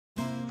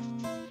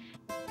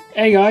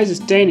Hey guys, it's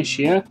Danish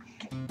here,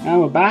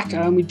 and we're back.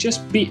 We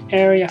just beat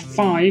Area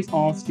 5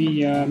 of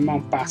the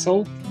Mount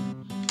Battle.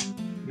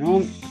 Hang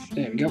on,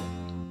 there we go.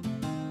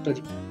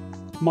 Bloody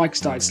mic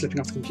started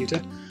slipping off the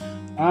computer.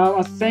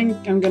 I think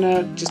I'm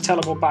gonna just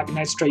teleport back and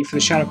head straight for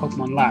the Shadow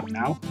Pokemon Lab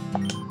now.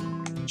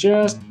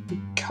 Just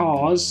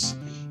because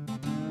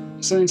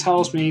something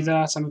tells me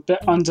that I'm a bit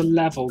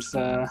under-leveled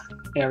for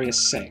Area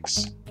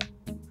 6.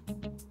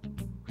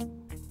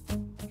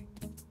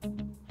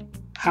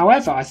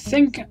 However,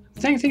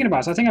 thinking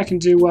about it, I think I can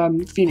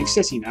do Phoenix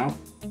City now.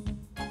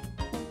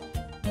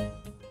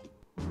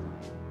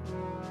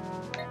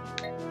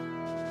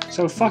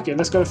 So fuck it,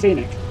 let's go to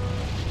Phoenix.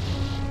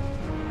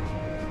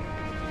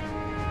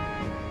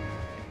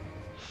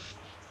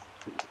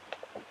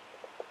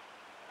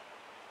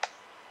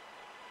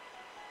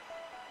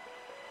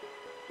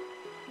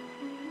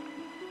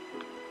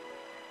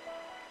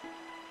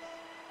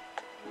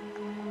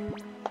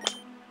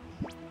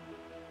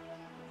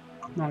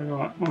 I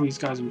got all these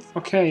guys.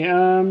 Okay,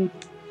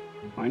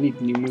 I need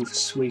a new move for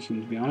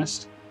Suicune, to be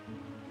honest.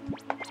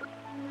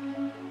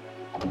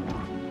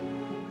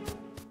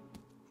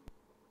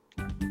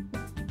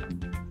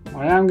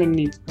 What I am going to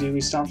need to do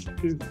is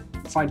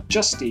fight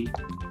Justy.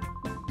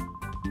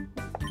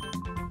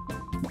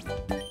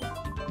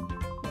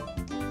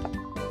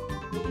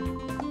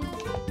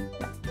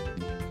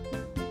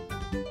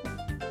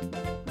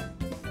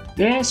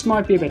 This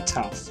might be a bit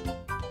tough.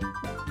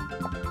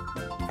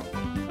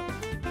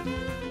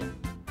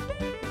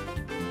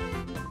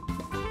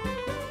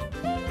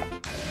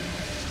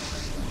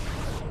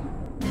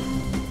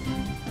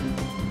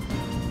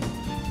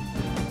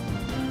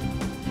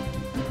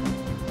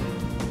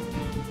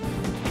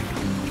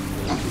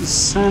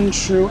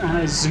 Sandshrew and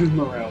a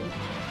Azumarill.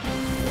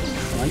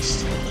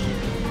 Christ.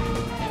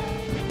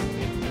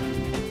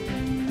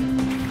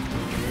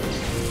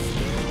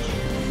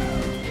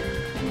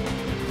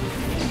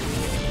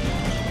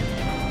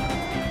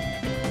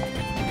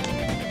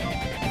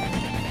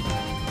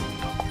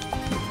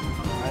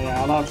 Oh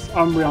yeah, I'll have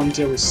Umbreon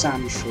deal with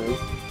Sandshrew.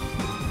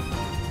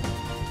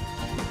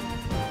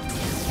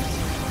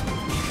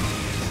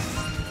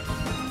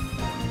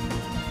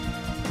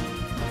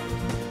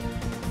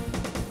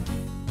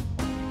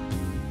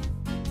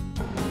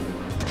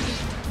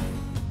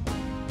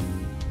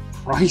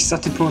 Christ,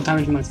 that did more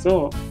damage than I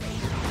thought.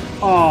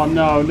 Oh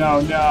no, no,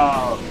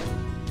 no.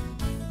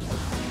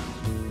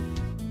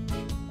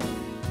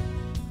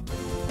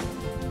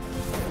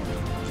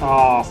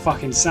 Oh,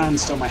 fucking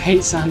Sandstorm. I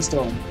hate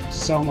Sandstorm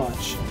so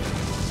much.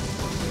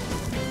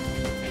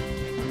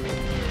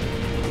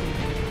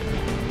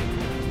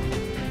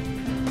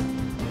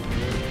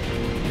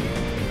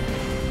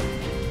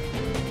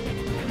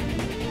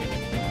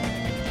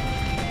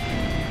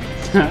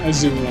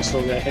 Azumarill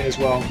still get hit as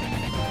well.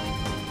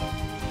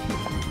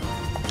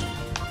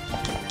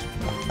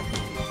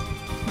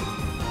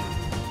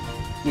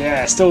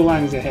 Yeah, still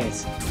lands a hit.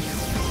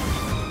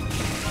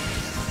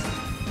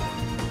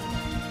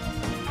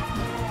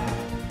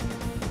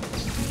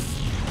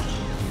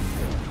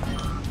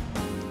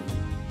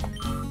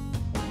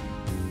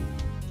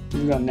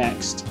 What we got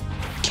next?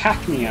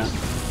 Cacnea.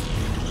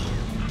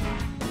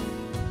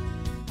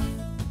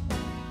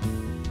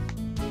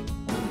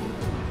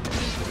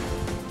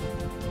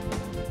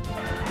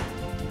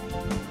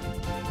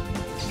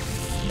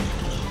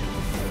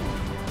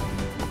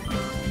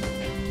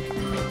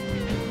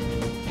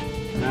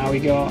 Now we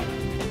got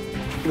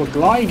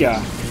Gligar.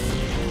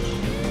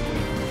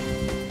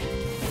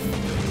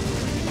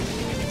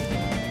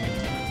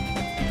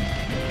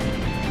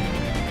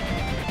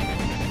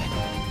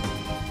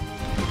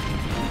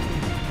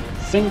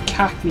 I think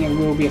Cacnea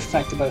will be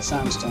affected by the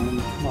Sandstorm,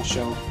 I'm not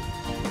sure.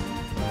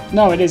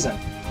 No, it isn't.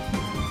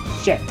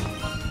 Shit.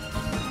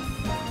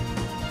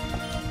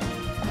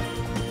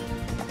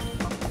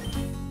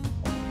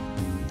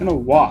 Don't know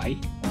why.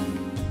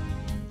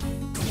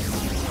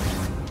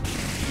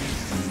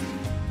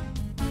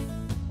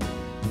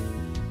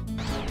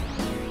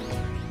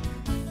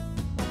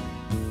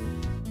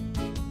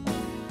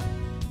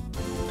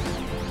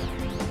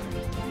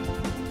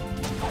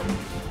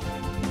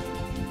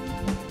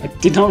 I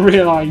did not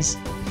realise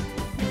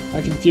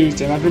I confused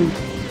him. I've been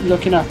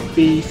looking up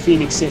the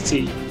Phoenix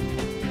City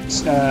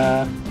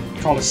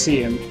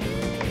Colosseum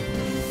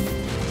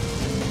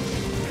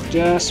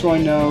just so I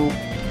know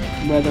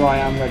whether I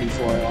am ready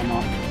for it or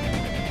not.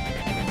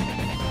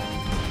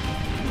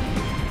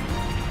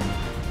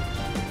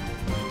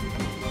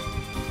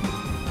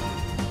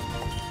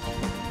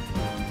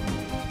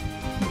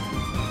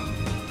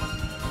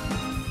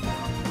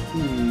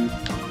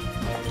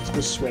 Let's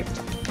go Swift.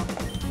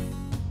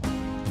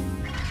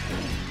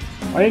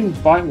 I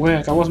didn't bite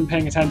work, I wasn't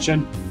paying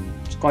attention.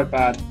 It's quite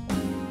bad.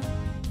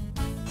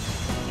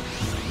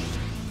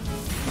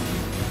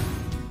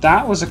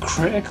 That was a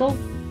critical?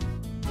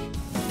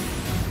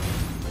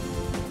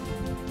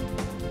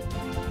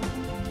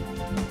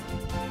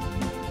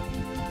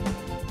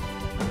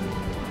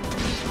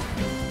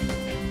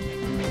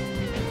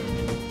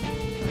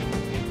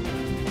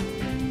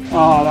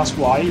 Oh, that's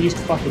why. He used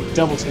to fucking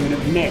double team and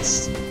it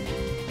missed.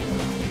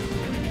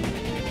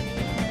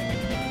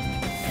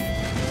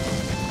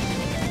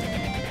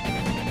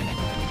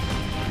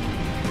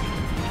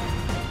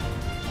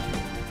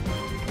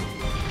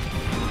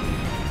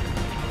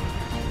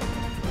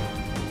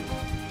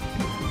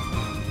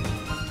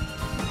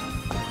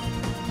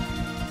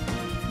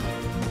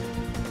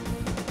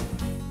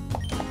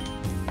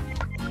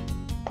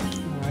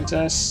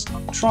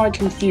 try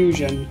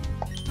confusion.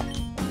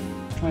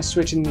 Try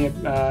switching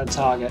the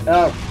target.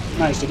 Oh,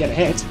 managed to get a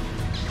hit.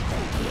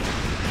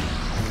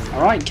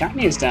 Alright,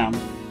 Katni is down.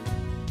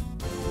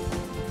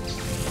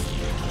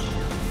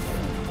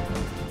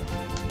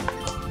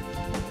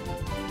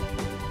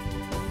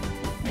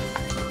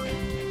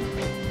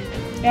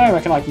 Yeah, I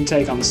reckon I can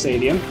take on the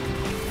stadium.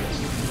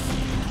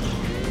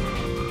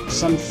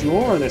 Some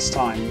Flora this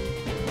time.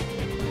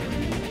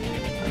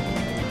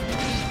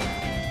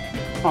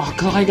 Oh,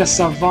 Gliga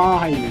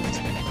survived!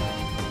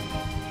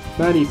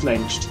 Birdie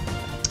flinched.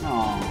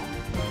 Oh.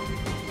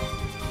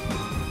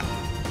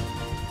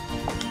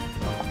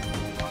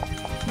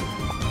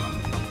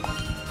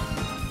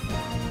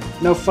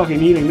 No fucking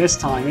healing this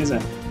time, is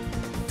it?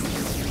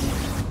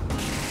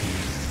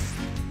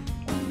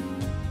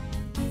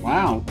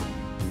 Wow.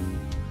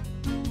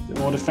 A bit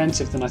more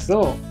defensive than I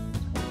thought.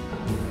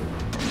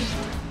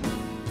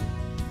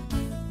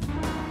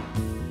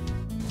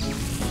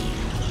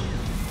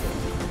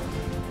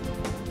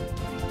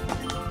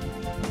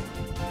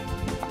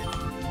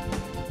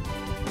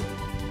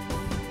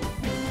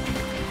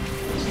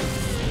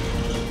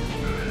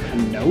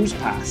 Nose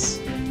pass.